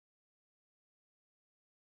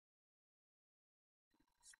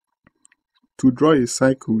To draw a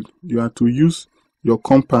cycle, you are to use your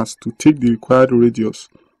compass to take the required radius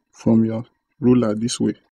from your ruler this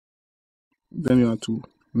way. Then you are to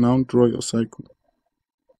now draw your cycle.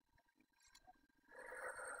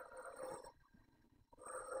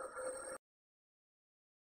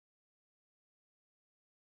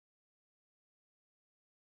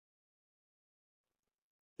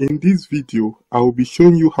 In this video, I will be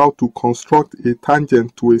showing you how to construct a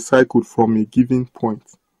tangent to a cycle from a given point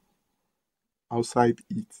outside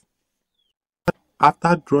it.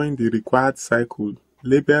 After drawing the required cycle,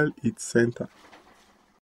 label its center.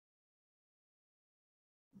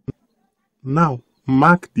 Now,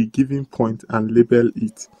 mark the given point and label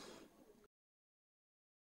it.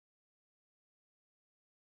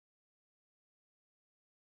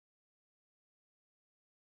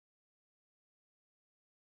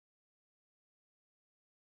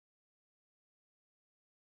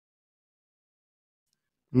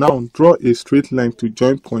 Now, draw a straight line to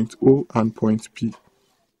join point O and point P.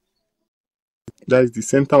 That is the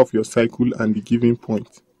center of your cycle and the given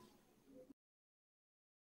point.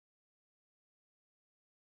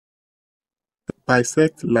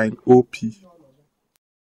 Bisect line OP.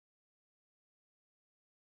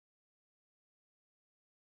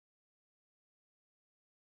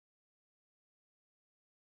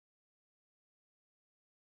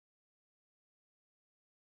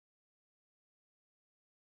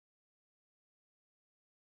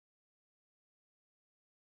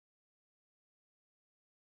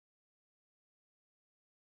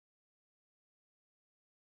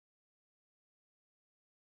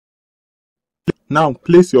 Now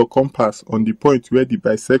place your compass on the point where the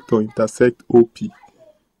bisector intersects OP.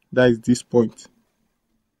 That is this point.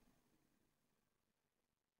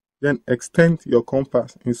 Then extend your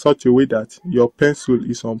compass in such a way that your pencil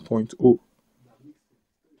is on point O.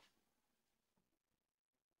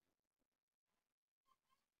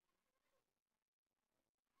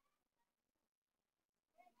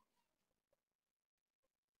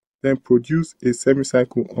 Then produce a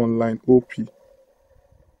semicircle on line OP.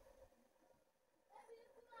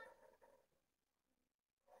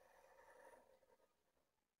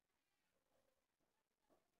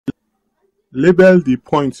 Label the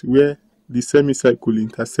point where the semicircle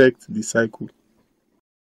intersects the cycle.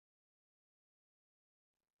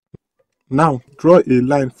 Now draw a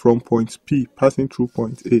line from point P passing through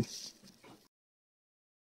point A.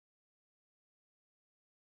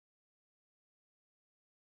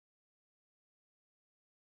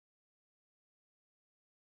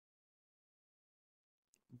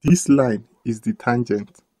 This line is the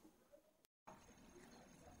tangent.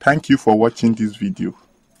 Thank you for watching this video.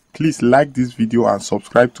 Please like this video and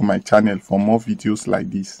subscribe to my channel for more videos like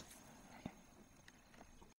this.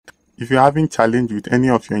 If you're having challenge with any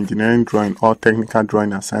of your engineering drawing or technical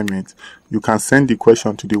drawing assignments, you can send the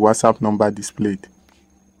question to the WhatsApp number displayed.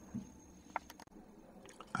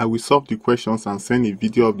 I will solve the questions and send a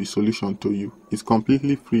video of the solution to you. It's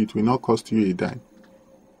completely free, it will not cost you a dime.